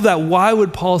 I love that. Why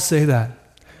would Paul say that?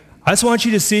 I just want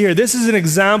you to see here, this is an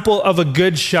example of a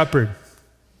good shepherd,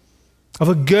 of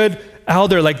a good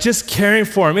elder, like just caring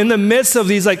for him. In the midst of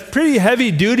these like pretty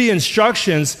heavy duty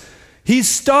instructions, he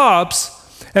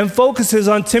stops and focuses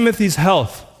on Timothy's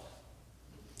health,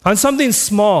 on something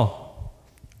small.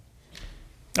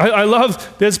 I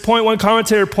love this point. One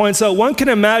commentator points out, one can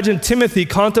imagine Timothy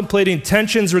contemplating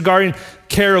tensions regarding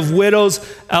care of widows,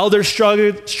 elder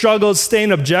struggles,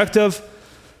 staying objective,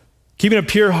 keeping a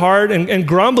pure heart, and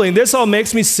grumbling. This all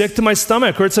makes me sick to my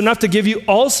stomach, or it's enough to give you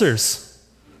ulcers,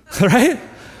 right?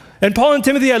 And Paul and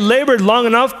Timothy had labored long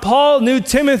enough. Paul knew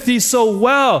Timothy so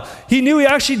well. He knew he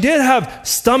actually did have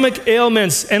stomach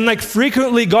ailments and like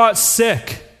frequently got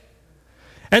sick.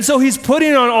 And so he's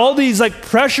putting on all these like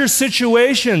pressure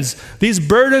situations, these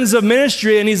burdens of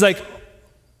ministry, and he's like,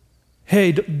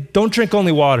 hey, don't drink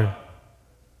only water.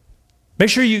 Make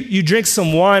sure you drink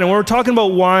some wine. And when we're talking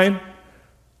about wine,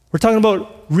 we're talking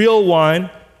about real wine,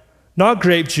 not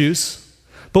grape juice.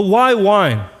 But why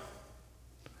wine?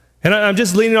 And I'm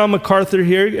just leaning on MacArthur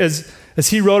here as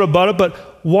he wrote about it,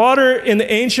 but water in the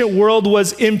ancient world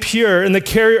was impure and the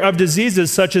carrier of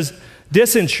diseases such as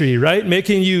dysentery, right?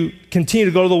 Making you continue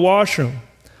to go to the washroom.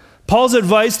 Paul's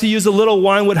advice to use a little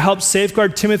wine would help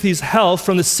safeguard Timothy's health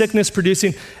from the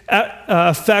sickness-producing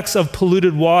effects of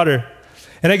polluted water.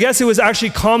 And I guess it was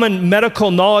actually common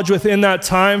medical knowledge within that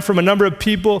time from a number of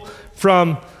people,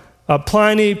 from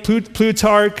Pliny,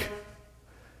 Plutarch,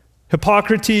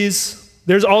 Hippocrates.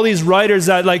 There's all these writers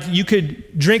that like you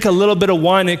could drink a little bit of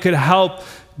wine, it could help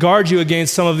guard you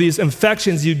against some of these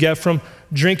infections you get from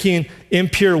drinking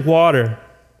impure water.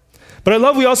 But I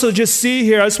love we also just see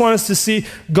here, I just want us to see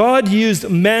God used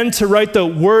men to write the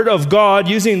word of God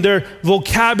using their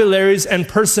vocabularies and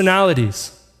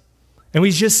personalities. And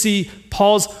we just see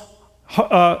Paul's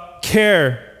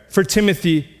care for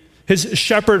Timothy, his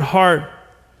shepherd heart,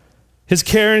 his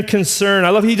care and concern. I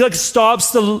love he like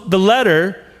stops the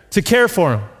letter to care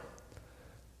for him.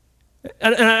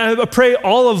 And I pray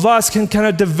all of us can kind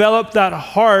of develop that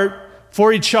heart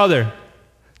for each other.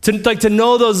 To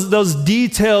know those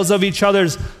details of each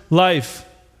other's life.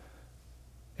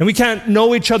 And we can't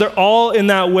know each other all in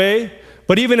that way,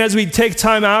 but even as we take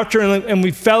time after and we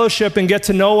fellowship and get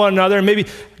to know one another, and maybe,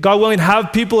 God willing,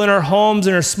 have people in our homes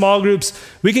and our small groups,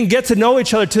 we can get to know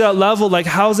each other to that level, like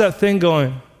how's that thing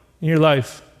going in your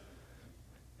life?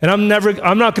 And I'm not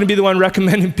going to be the one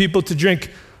recommending people to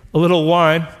drink a little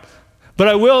wine, but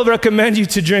I will recommend you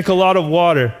to drink a lot of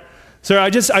water. So I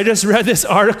just read this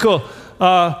article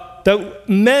that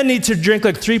men need to drink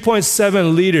like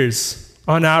 3.7 liters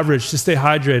on average to stay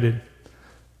hydrated.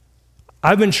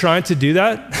 I've been trying to do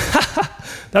that.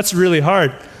 That's really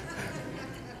hard.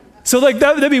 So like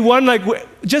that'd be one, like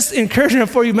just encouragement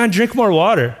for you, man, drink more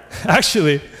water,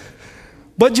 actually.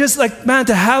 But just like, man,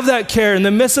 to have that care in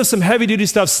the midst of some heavy duty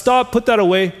stuff, stop, put that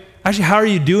away. Actually, how are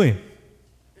you doing?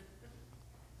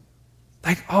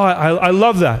 Like, oh, I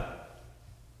love that.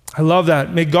 I love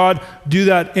that. May God do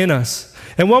that in us.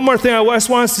 And one more thing I just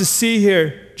want us to see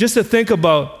here, just to think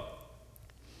about.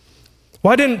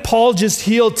 Why didn't Paul just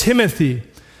heal Timothy?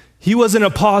 He was an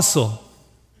apostle.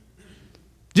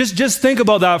 Just think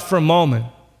about that for a moment.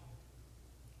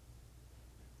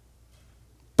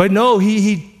 But no,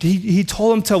 he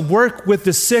told him to work with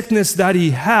the sickness that he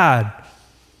had.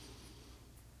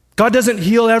 God doesn't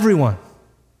heal everyone.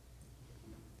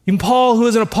 Even Paul, who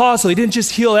was an apostle, he didn't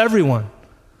just heal everyone.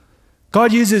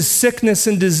 God uses sickness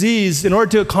and disease in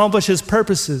order to accomplish his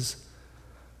purposes.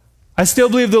 I still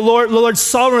believe the Lord's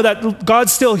sovereign, that God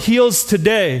still heals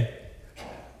today.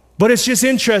 But it's just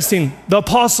interesting. The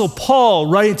Apostle Paul,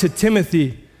 writing to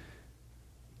Timothy,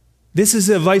 this is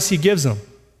the advice he gives him.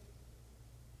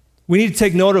 We need to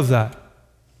take note of that.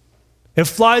 It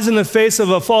flies in the face of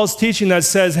a false teaching that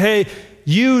says, hey,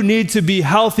 you need to be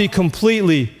healthy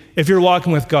completely if you're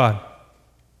walking with God.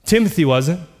 Timothy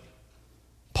wasn't.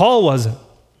 Paul wasn't.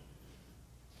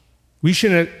 We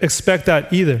shouldn't expect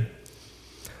that either.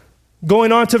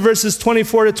 Going on to verses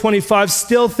 24 to 25,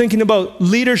 still thinking about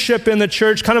leadership in the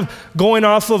church, kind of going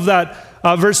off of that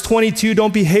verse 22,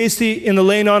 don't be hasty in the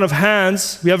laying on of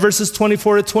hands. We have verses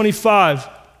 24 to 25.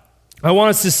 I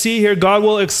want us to see here, God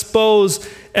will expose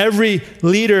every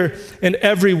leader and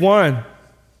every one.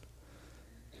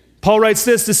 Paul writes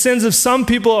this, the sins of some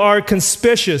people are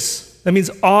conspicuous. That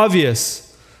means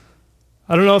obvious.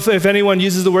 I don't know if anyone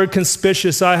uses the word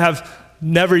conspicuous. I have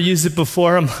never used it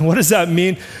before. What does that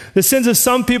mean? The sins of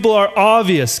some people are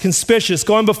obvious, conspicuous,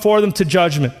 going before them to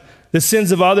judgment. The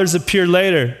sins of others appear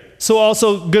later. So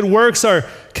also good works are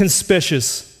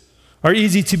conspicuous, are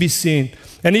easy to be seen.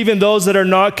 And even those that are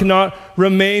not cannot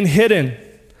remain hidden.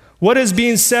 What is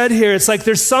being said here? It's like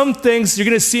there's some things you're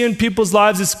going to see in people's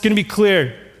lives, it's going to be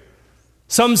clear.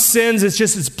 Some sins,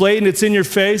 it's blatant, it's in your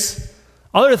face.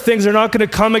 Other things are not going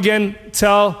to come again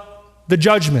till the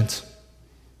judgment.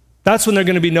 That's when they're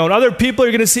going to be known. Other people are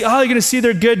going to see, you're going to see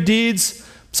their good deeds.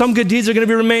 Some good deeds are going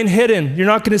to remain hidden. You're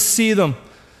not going to see them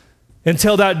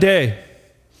until that day,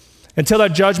 until that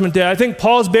judgment day. I think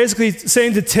Paul's basically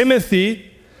saying to Timothy,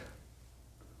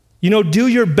 do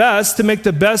your best to make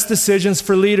the best decisions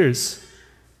for leaders.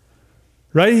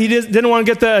 Right? He didn't want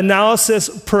to get the analysis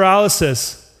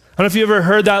paralysis. I don't know if you ever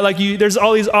heard that, like there's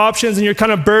all these options and you're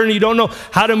kind of burdened, you don't know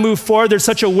how to move forward. There's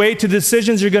such a weight to the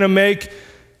decisions you're going to make.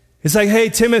 It's like, hey,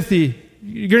 Timothy,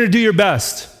 you're going to do your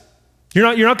best. You're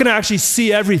not going to actually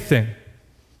see everything.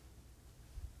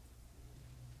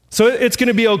 So it's going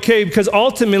to be okay, because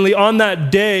ultimately on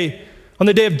that day, on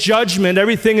the day of judgment,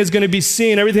 everything is going to be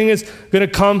seen. Everything is going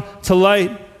to come to light.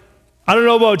 I don't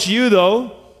know about you,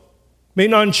 though. Maybe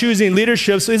not in choosing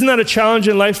leadership. So isn't that a challenge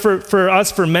in life for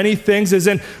us for many things? Is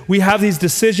in we have these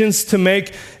decisions to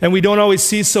make and we don't always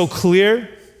see so clear.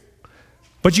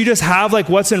 But you just have like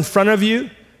what's in front of you.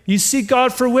 You seek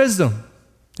God for wisdom.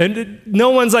 And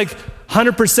no one's like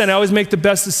 100%, I always make the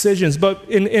best decisions. But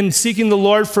in seeking the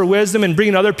Lord for wisdom and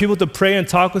bringing other people to pray and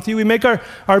talk with you, we make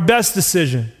our best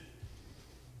decision.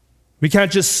 We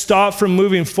can't just stop from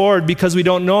moving forward because we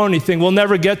don't know anything. We'll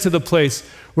never get to the place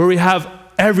where we have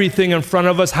everything in front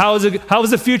of us. How is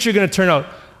the future going to turn out?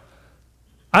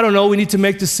 I don't know. We need to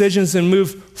make decisions and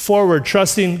move forward,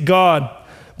 trusting God.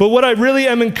 But what I really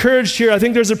am encouraged here, I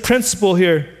think there's a principle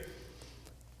here.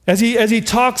 As he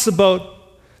talks about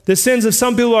the sins of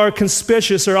some people are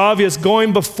conspicuous or obvious,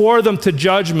 going before them to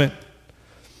judgment.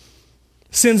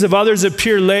 Sins of others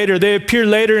appear later. They appear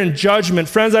later in judgment.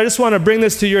 Friends, I just want to bring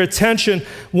this to your attention.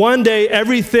 One day,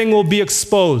 everything will be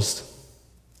exposed.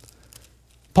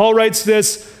 Paul writes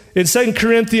this in 2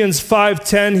 Corinthians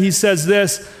 5:10. He says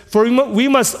this, "For we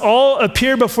must all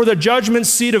appear before the judgment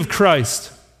seat of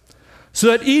Christ, so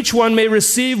that each one may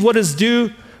receive what is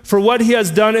due for what he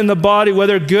has done in the body,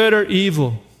 whether good or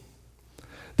evil."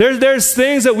 There's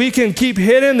things that we can keep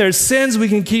hidden. There's sins we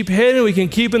can keep hidden. We can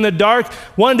keep in the dark.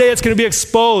 One day it's going to be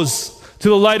exposed to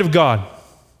the light of God.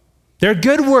 They're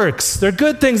good works. They're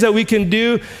good things that we can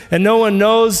do and no one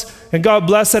knows. And God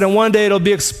bless that. And one day it'll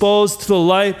be exposed to the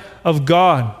light of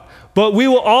God. But we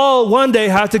will all one day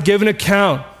have to give an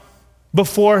account.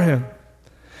 before him.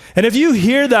 And if you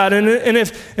hear that, and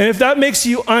if that makes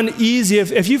you uneasy,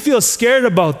 if you feel scared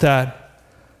about that,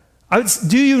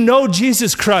 do you know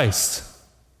Jesus Christ?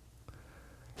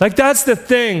 Like, that's the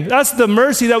thing. That's the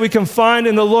mercy that we can find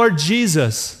in the Lord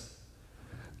Jesus.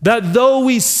 That though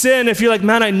we sin, if you're like,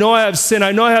 man, I know I have sin,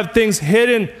 I know I have things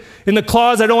hidden in the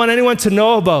closet I don't want anyone to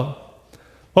know about.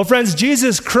 Well, friends,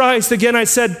 Jesus Christ, again, I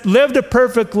said, lived a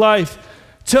perfect life,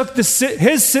 took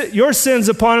your sins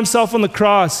upon himself on the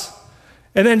cross,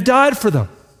 and then died for them,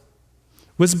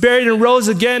 was buried and rose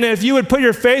again. And if you would put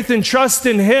your faith and trust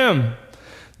in him,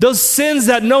 those sins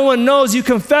that no one knows, you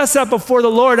confess that before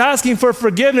the Lord, asking for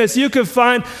forgiveness, you can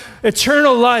find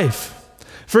eternal life,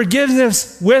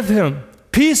 forgiveness with him,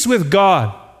 peace with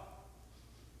God.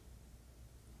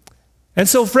 And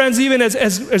so, friends, even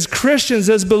as Christians,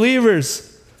 as believers,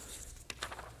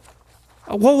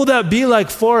 what will that be like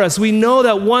for us? We know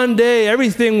that one day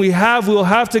everything we have, we will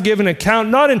have to give an account,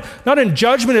 not in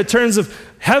judgment in terms of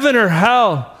heaven or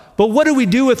hell, but what do we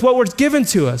do with what was given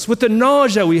to us, with the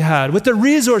knowledge that we had, with the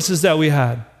resources that we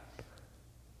had?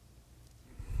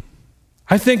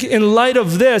 I think in light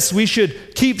of this, we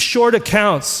should keep short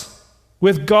accounts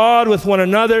with God, with one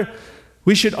another.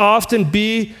 We should often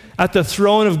be at the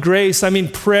throne of grace,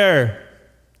 prayer,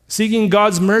 seeking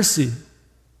God's mercy,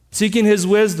 seeking his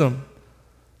wisdom.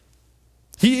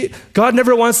 God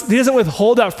he doesn't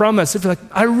withhold that from us. If you're like,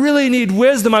 I really need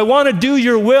wisdom, I want to do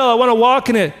your will, I want to walk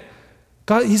in it,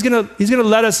 God, he's gonna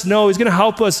let us know. He's gonna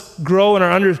help us grow in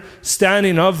our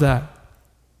understanding of that.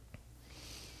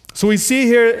 So we see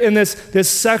here in this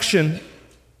section,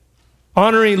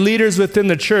 honoring leaders within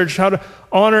the church, how to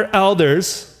honor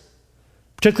elders,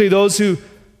 particularly those whose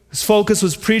focus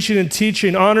was preaching and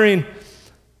teaching, honoring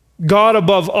God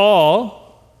above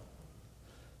all.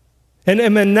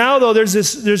 And now, though, there's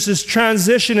this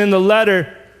transition in the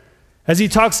letter as he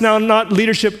talks now not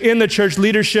leadership in the church,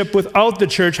 leadership without the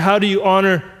church. How do you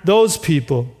honor those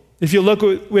people? If you look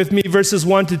with me, verses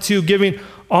 1-2, giving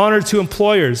honor to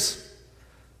employers.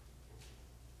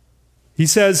 He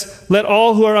says, let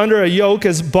all who are under a yoke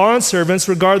as bondservants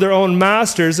regard their own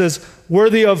masters as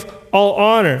worthy of all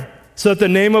honor, so that the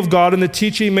name of God and the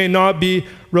teaching may not be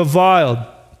reviled.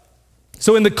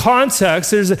 So in the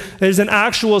context, there's an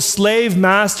actual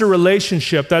slave-master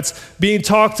relationship that's being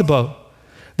talked about.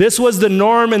 This was the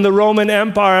norm in the Roman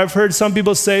Empire. I've heard some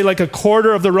people say like a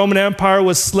quarter of the Roman Empire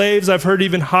was slaves. I've heard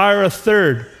even higher, a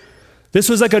third. This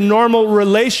was like a normal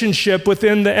relationship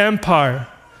within the empire.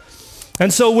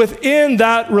 And so within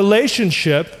that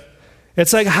relationship,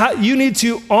 it's like you need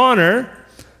to honor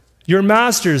your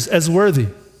masters as worthy.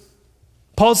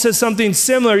 Paul says something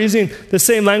similar using the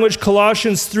same language,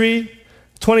 Colossians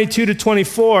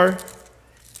 3:22-24.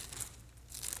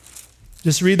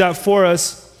 Just read that for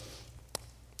us.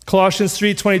 Colossians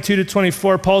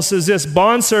 3:22-24, Paul says this,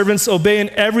 bondservants, obey in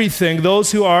everything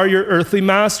those who are your earthly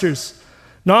masters,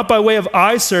 not by way of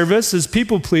eye service as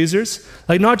people pleasers,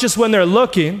 like not just when they're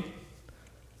looking,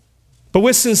 but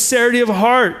with sincerity of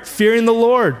heart, fearing the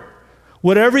Lord.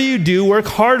 Whatever you do, work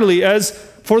heartily as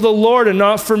for the Lord and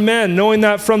not for men, knowing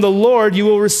that from the Lord you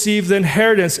will receive the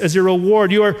inheritance as your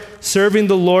reward. You are serving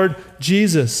the Lord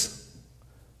Jesus.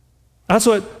 That's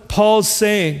what Paul's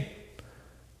saying.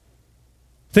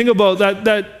 Think about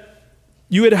that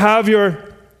you would have your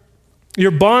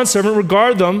bondservant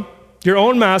regard them, your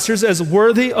own masters, as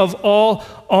worthy of all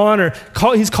honor.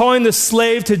 He's calling the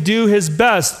slave to do his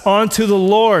best unto the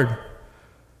Lord.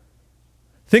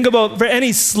 Think about for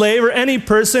any slave or any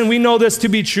person, we know this to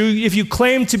be true. If you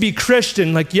claim to be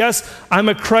Christian, like, yes, I'm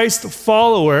a Christ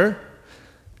follower,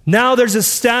 now there's a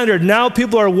standard. Now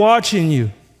people are watching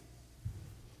you.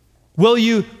 Will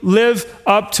you live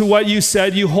up to what you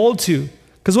said you hold to?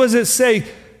 Because what does it say?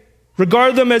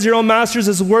 Regard them as your own masters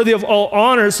as worthy of all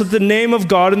honor, so that the name of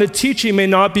God and the teaching may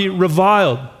not be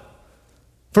reviled.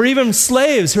 For even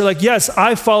slaves who are like, yes,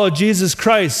 I follow Jesus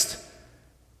Christ,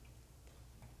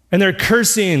 and they're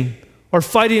cursing or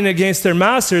fighting against their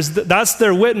masters, that's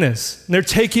their witness. And they're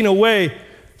taking away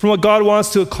from what God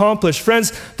wants to accomplish.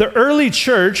 Friends, the early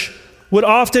church would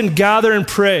often gather and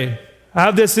pray. I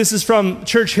have this is from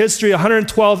church history,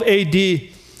 112 AD.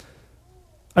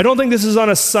 I don't think this is on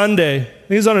a Sunday. I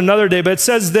think it's on another day, but it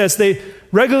says this. They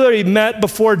regularly met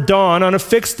before dawn on a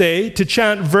fixed day to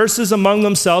chant verses among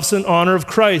themselves in honor of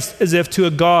Christ, as if to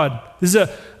a god. This is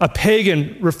a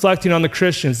pagan reflecting on the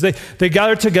Christians. They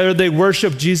gathered together, they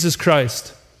worship Jesus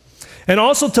Christ. And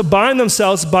also to bind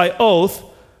themselves by oath,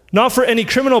 not for any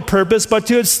criminal purpose, but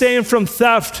to abstain from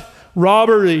theft,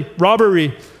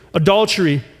 robbery,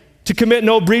 adultery, to commit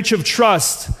no breach of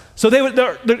trust. So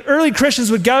the early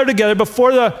Christians would gather together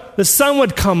before the sun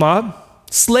would come up,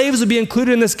 Slaves would be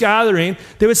included in this gathering.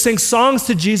 They would sing songs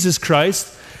to Jesus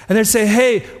Christ, and they'd say,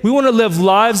 hey, we want to live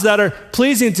lives that are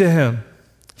pleasing to him,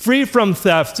 free from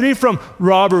theft, free from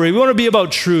robbery. We want to be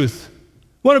about truth.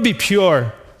 We want to be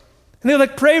pure. And they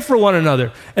would pray for one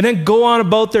another and then go on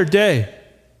about their day.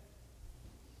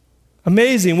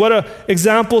 Amazing. What an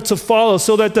example to follow,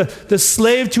 so that the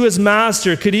slave to his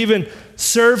master could even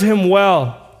serve him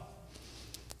well.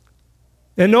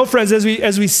 And no, friends, as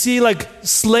we see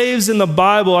slaves in the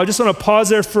Bible, I just want to pause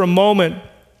there for a moment.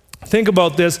 Think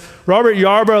about this. Robert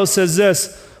Yarbrough says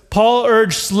this: Paul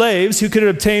urged slaves who could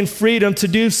obtain freedom to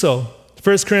do so.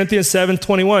 1 Corinthians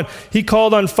 7:21. He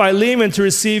called on Philemon to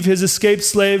receive his escaped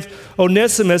slave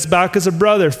Onesimus back as a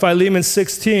brother. Philemon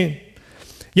 16.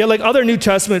 Yet, like other New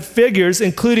Testament figures,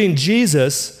 including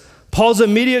Jesus, Paul's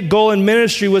immediate goal in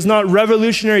ministry was not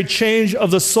revolutionary change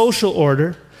of the social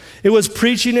order. It was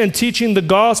preaching and teaching the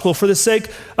gospel for the sake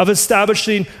of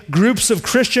establishing groups of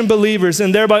Christian believers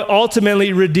and thereby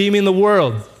ultimately redeeming the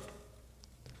world.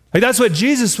 That's what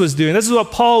Jesus was doing. This is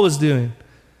what Paul was doing.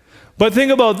 But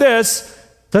think about this.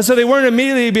 So they weren't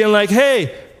immediately being like,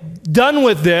 hey, done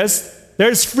with this.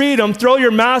 There's freedom. Throw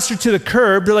your master to the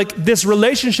curb. They're like, this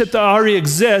relationship that already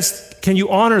exists, can you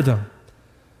honor them?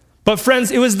 But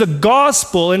friends, it was the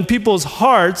gospel in people's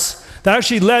hearts that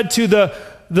actually led to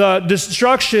the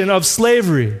destruction of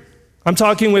slavery. I'm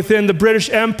talking within the British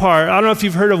Empire. I don't know if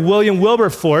you've heard of William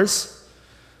Wilberforce.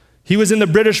 He was in the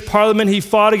British Parliament. He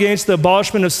fought against the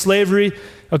abolishment of slavery,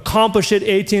 accomplished it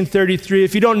in 1833.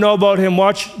 If you don't know about him,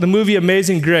 watch the movie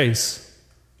Amazing Grace.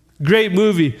 Great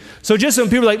movie. So just when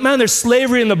people are like, man, there's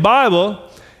slavery in the Bible,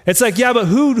 it's like, yeah, but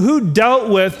who dealt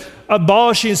with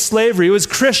abolishing slavery? It was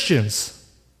Christians.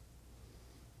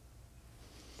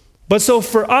 But so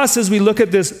for us, as we look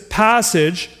at this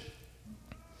passage,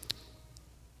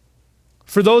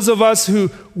 for those of us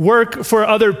who work for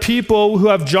other people, who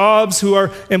have jobs, who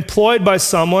are employed by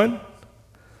someone,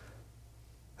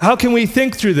 how can we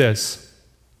think through this?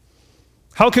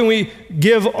 How can we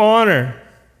give honor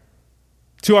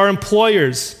to our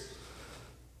employers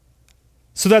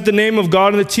so that the name of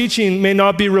God and the teaching may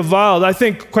not be reviled? I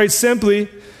think quite simply,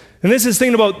 and this is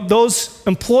thinking about those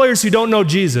employers who don't know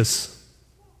Jesus,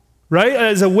 right?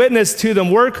 As a witness to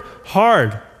them, work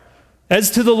hard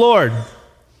as to the Lord.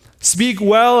 Speak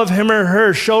well of him or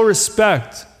her, show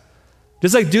respect.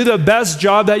 Just do the best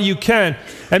job that you can.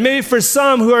 And maybe for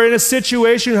some who are in a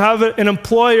situation, who have an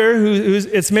employer who's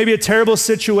it's maybe a terrible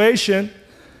situation,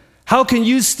 how can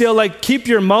you still keep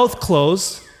your mouth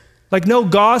closed, no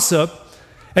gossip,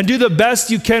 and do the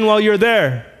best you can while you're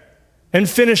there and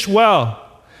finish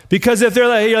well? Because if you're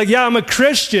like, yeah, I'm a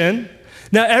Christian,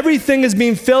 now everything is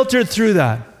being filtered through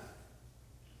that.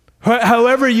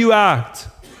 However you act.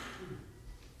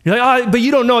 You're like, but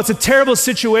you don't know, it's a terrible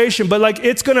situation, but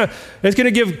it's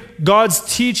gonna give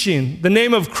God's teaching, the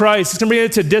name of Christ, it's gonna bring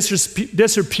it to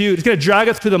disrepute, it's gonna drag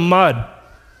it through the mud.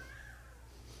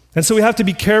 And so we have to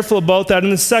be careful about that.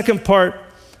 And the second part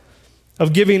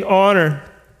of giving honor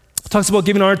talks about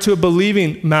giving honor to a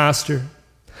believing master.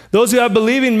 Those who have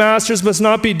believing masters must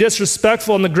not be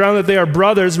disrespectful on the ground that they are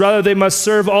brothers. Rather, they must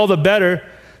serve all the better,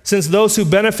 since those who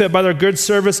benefit by their good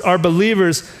service are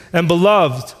believers and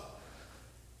beloved.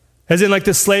 As in,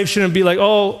 the slave shouldn't be like,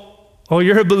 oh,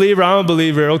 you're a believer, I'm a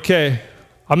believer, okay,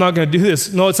 I'm not going to do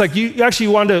this. No, it's you actually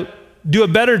want to do a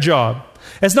better job.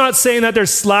 It's not saying that they're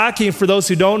slacking for those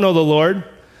who don't know the Lord.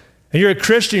 And you're a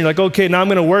Christian, you're like, okay, now I'm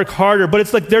going to work harder. But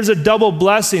it's there's a double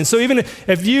blessing. So even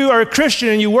if you are a Christian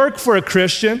and you work for a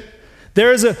Christian,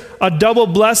 there is a double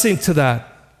blessing to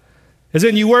that. As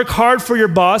in, you work hard for your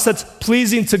boss, that's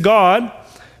pleasing to God,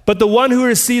 but the one who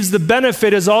receives the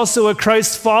benefit is also a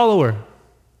Christ follower.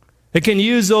 It can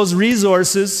use those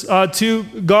resources to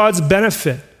God's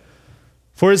benefit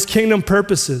for his kingdom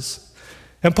purposes.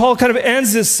 And Paul kind of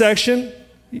ends this section,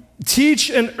 teach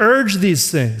and urge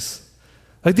these things.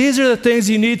 These are the things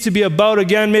you need to be about.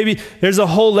 Again, maybe there's a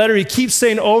whole letter he keeps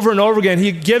saying over and over again.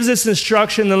 He gives this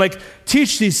instruction, then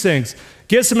teach these things.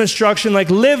 Give some instruction,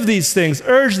 live these things,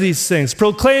 urge these things,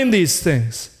 proclaim these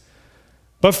things.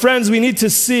 But friends, we need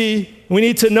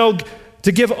to know,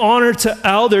 to give honor to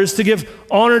elders, to give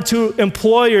honor to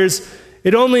employers.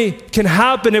 It only can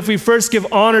happen if we first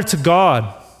give honor to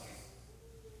God.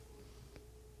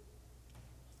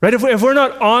 Right? If we're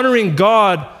not honoring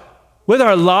God with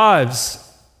our lives,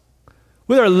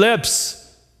 with our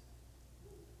lips,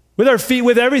 with our feet,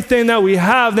 with everything that we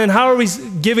have, then how are we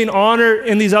giving honor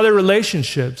in these other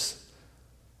relationships?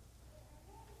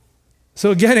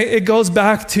 So again, it goes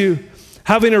back to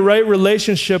having a right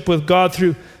relationship with God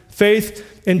through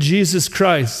faith in Jesus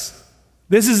Christ.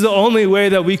 This is the only way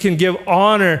that we can give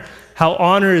honor, how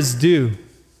honor is due.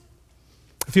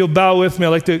 If you'll bow with me, I'd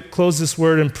like to close this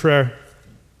word in prayer.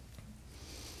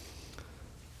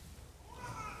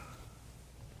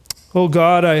 Oh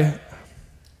God, I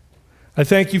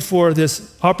thank you for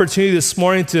this opportunity this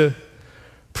morning to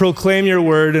proclaim your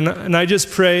word, and I just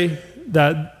pray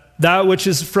that which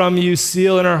is from you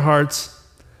seal in our hearts.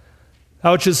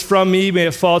 That which is from me, may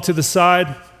it fall to the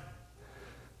side.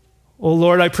 Oh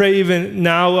Lord, I pray even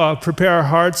now, prepare our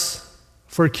hearts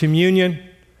for communion.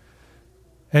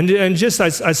 And just,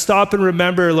 I stop and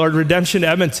remember, Lord, Redemption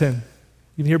Edmonton.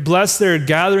 You can hear, bless their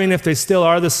gathering if they still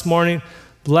are this morning.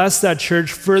 Bless that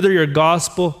church. Further your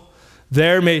gospel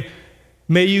there. May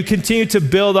you continue to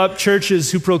build up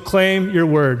churches who proclaim your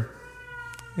word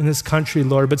in this country,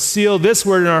 Lord. But seal this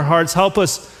word in our hearts. Help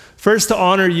us first to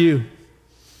honor you.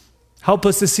 Help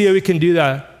us to see how we can do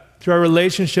that through our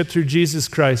relationship through Jesus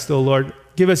Christ, oh Lord.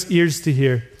 Give us ears to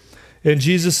hear. In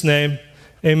Jesus' name,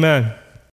 amen.